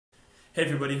Hey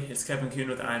everybody, it's Kevin Kuhn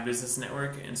with Business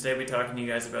Network, and today I'll be talking to you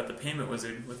guys about the payment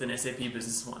wizard within SAP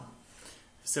Business One.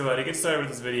 So to get started with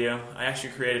this video, I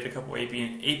actually created a couple AP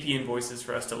invoices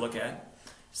for us to look at.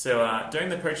 So during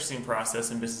the purchasing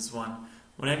process in Business One,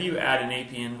 whenever you add an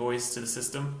AP invoice to the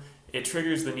system, it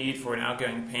triggers the need for an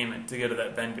outgoing payment to go to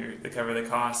that vendor to cover the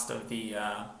cost of the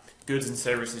goods and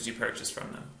services you purchased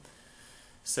from them.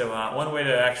 So one way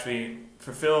to actually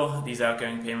fulfill these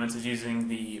outgoing payments is using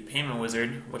the payment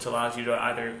wizard, which allows you to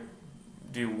either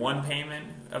do one payment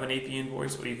of an AP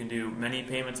invoice, or you can do many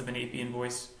payments of an AP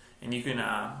invoice, and you can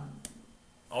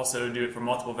also do it for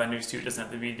multiple vendors too. It doesn't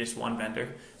have to be just one vendor.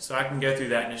 So I can go through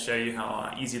that and just show you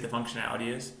how easy the functionality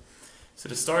is. So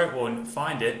to start, we'll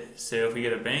find it. So if we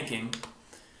go to banking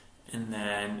and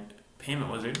then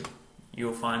payment wizard,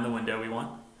 you'll find the window we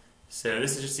want. So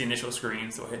this is just the initial screen,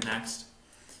 so we'll hit next.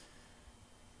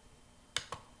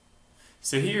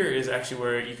 So here is actually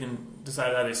where you can decide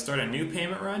to either start a new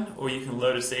payment run or you can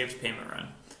load a saved payment run.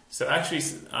 So actually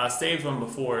saved one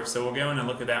before, so we'll go in and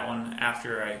look at that one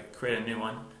after I create a new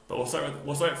one. But we'll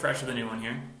start fresh with a new one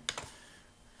here.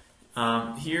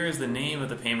 Here is the name of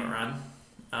the payment run.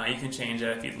 You can change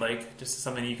that if you'd like, just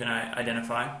something you can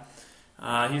identify.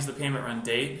 Here's the payment run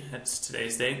date. That's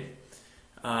today's date.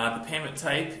 The payment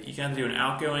type, you can either do an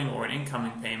outgoing or an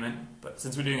incoming payment, but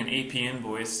since we're doing an AP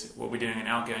invoice, we'll be doing an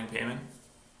outgoing payment.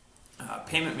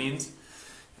 Payment means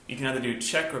you can either do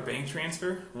check or bank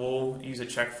transfer. We'll use a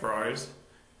check for ours.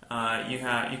 You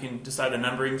can decide the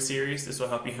numbering series. This will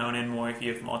help you hone in more if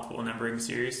you have multiple numbering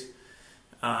series.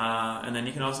 And then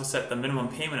you can also set the minimum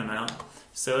payment amount.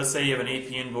 So let's say you have an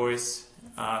AP invoice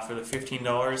for the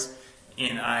 $15,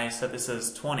 and I set this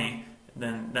as $20.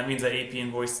 Then that means that AP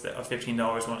invoice of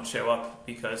 $15 won't show up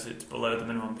because it's below the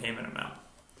minimum payment amount.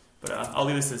 But I'll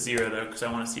leave this at 0 though, because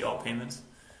I want to see all payments.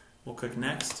 We'll click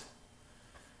next.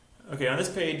 Okay, on this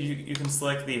page you can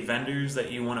select the vendors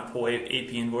that you want to pull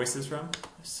AP invoices from.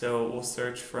 So we'll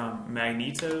search from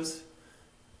Magnetos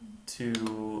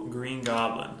to Green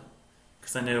Goblin,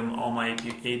 because I know all my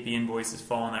AP invoices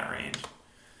fall in that range.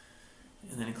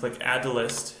 And then click Add to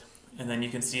List, and then you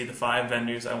can see the 5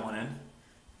 vendors I wanted.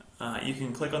 You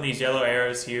can click on these yellow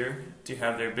arrows here to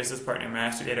have their business partner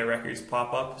master data records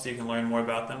pop up so you can learn more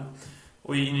about them.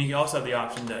 You can also have the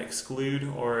option to exclude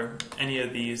or any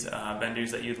of these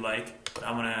vendors that you'd like, but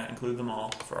I'm going to include them all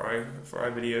for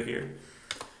our video here.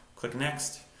 Click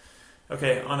Next.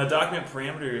 Okay, on the document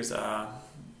parameters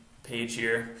page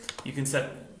here, you can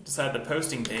decide the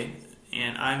posting date,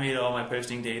 and I made all my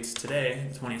posting dates today,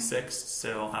 the 26th,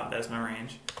 so I'll have that as my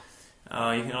range.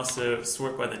 You can also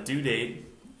sort by the due date,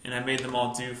 and I made them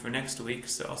all due for next week,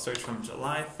 so I'll search from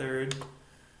July 3rd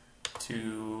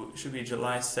to, should be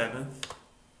July 7th.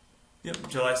 Yep,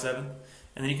 July 7th.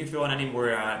 And then you can fill in any more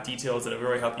details that will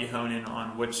really help you hone in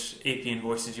on which AP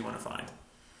invoices you want to find.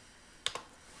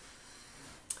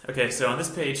 Okay, so on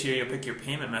this page here, you'll pick your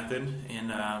payment method,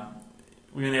 and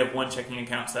we only have one checking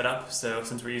account set up, so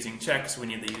since we're using checks, we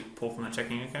need to pull from the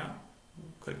checking account.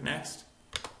 Click Next.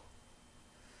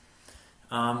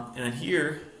 And then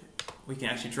here, we can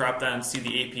actually drop down and see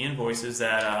the AP invoices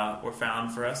that were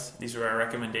found for us. These are our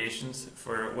recommendations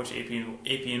for which AP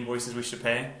invoices we should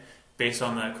pay based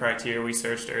on the criteria we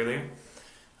searched earlier.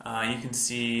 You can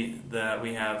see that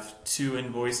we have 2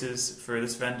 invoices for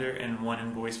this vendor and 1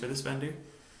 invoice for this vendor.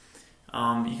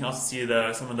 You can also see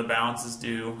some of the balances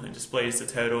due. It displays the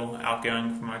total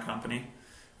outgoing from our company.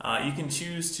 You can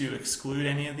choose to exclude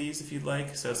any of these if you'd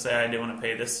like. So say I didn't want to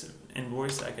pay this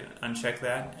invoice, I can uncheck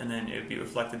that, and then it would be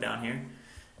reflected down here.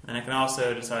 And I can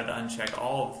also decide to uncheck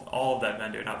all of that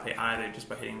vendor, not pay either, just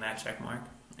by hitting that check mark,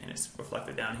 and it's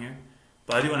reflected down here.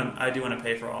 But I do want to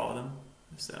pay for all of them.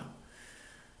 So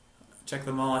check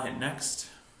them all, hit Next.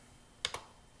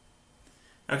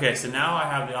 Okay, so now I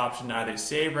have the option to either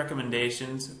save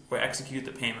recommendations or execute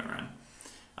the payment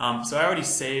run. So I already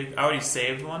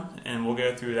saved one, and we'll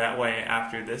go through that way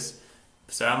after this.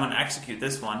 So I'm going to execute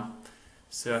this one.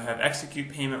 So I have execute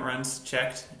payment runs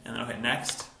checked, and then I'll hit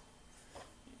Next.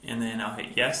 And then I'll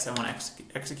hit Yes, I want to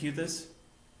execute this.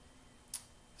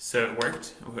 So it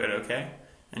worked. We'll hit OK.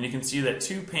 And you can see that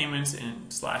 2 payments and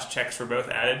 /checks were both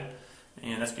added.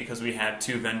 And that's because we had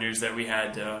 2 vendors that we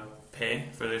had to pay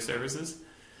for their services.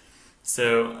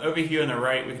 So over here on the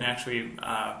right, we can actually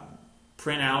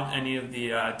print out any of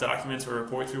the documents or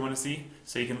reports we want to see.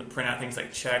 So you can print out things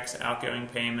like checks, outgoing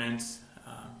payments,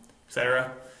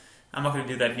 etc. I'm not going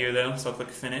to do that here though, so I'll click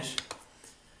Finish.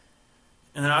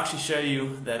 And then I'll actually show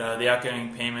you that the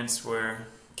outgoing payments were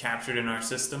captured in our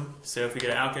system. So if we go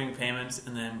to outgoing payments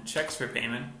and then checks for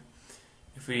payment,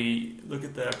 if we look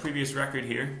at the previous record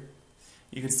here,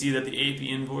 You can see that the AP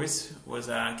invoice was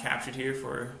captured here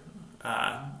for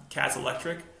CAS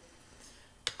Electric.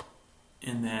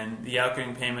 And then the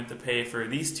outgoing payment to pay for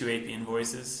these two AP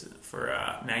invoices for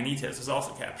Magnetos was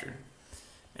also captured.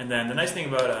 And then the nice thing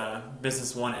about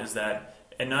Business One is that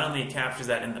it not only captures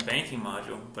that in the banking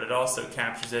module, but it also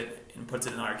captures it and puts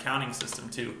it in our accounting system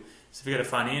too. So if you go to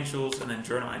financials and then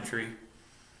journal entry,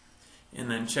 and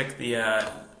then check the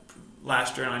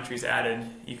last journal entries added,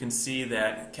 you can see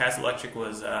that CAS Electric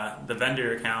was the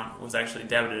vendor account was actually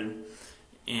debited,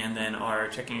 and then our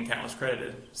checking account was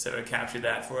credited. So it captured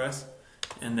that for us.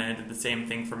 And then it did the same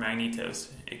thing for Magnetos.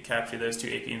 It captured those two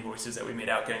AP invoices that we made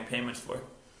outgoing payments for.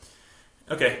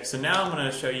 Okay, so now I'm going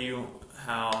to show you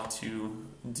how to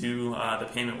do the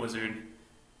payment wizard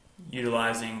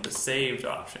utilizing the saved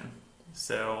option.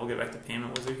 So we'll get back to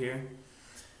payment wizard here.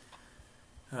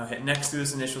 Hit next to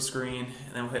this initial screen,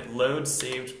 and then we'll hit load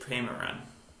saved payment run.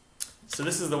 So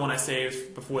this is the one I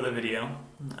saved before the video.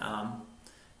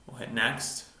 We'll hit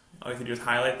next. All you have to do is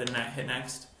highlight the hit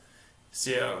next.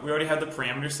 So we already have the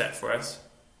parameter set for us.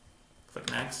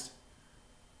 Click next.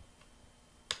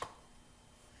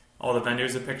 All the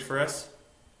vendors are picked for us.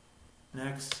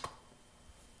 Next.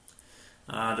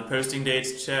 The posting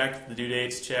date's checked, the due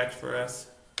date's checked for us.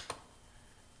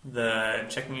 The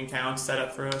checking account's set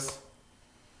up for us.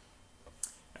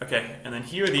 Okay, and then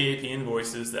here are the AP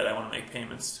invoices that I want to make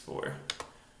payments for.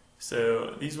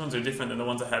 So these ones are different than the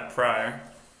ones I had prior.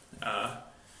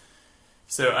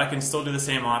 So I can still do the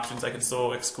same options. I can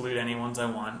still exclude any ones I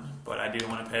want, but I do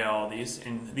want to pay all of these.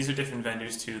 And these are different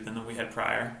vendors too than we had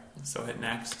prior. So hit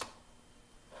next.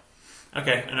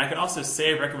 Okay, and I can also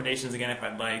save recommendations again if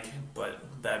I'd like, but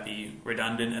that'd be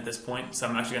redundant at this point. So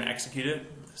I'm actually going to execute it.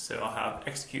 So I'll have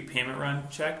execute payment run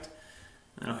checked.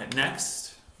 And then I'll hit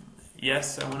next.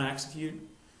 Yes, I want to execute.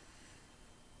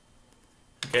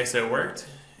 Okay, so it worked.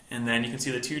 And then you can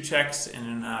see the two checks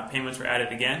and payments were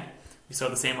added again. We still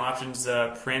have the same options,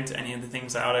 print any of the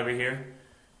things out over here.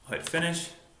 I'll hit finish.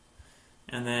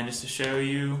 And then just to show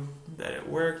you that it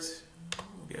worked,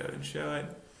 we'll go and show it.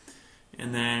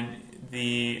 And then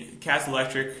the CAS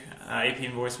Electric AP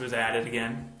invoice was added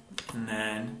again. And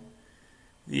then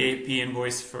the AP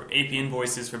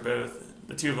invoices for both,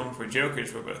 the two of them for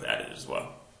Jokers were both added as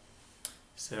well.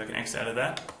 So I can X out of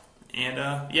that. And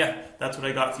yeah, that's what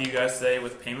I got for you guys today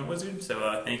with Payment Wizard.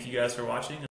 So thank you guys for watching.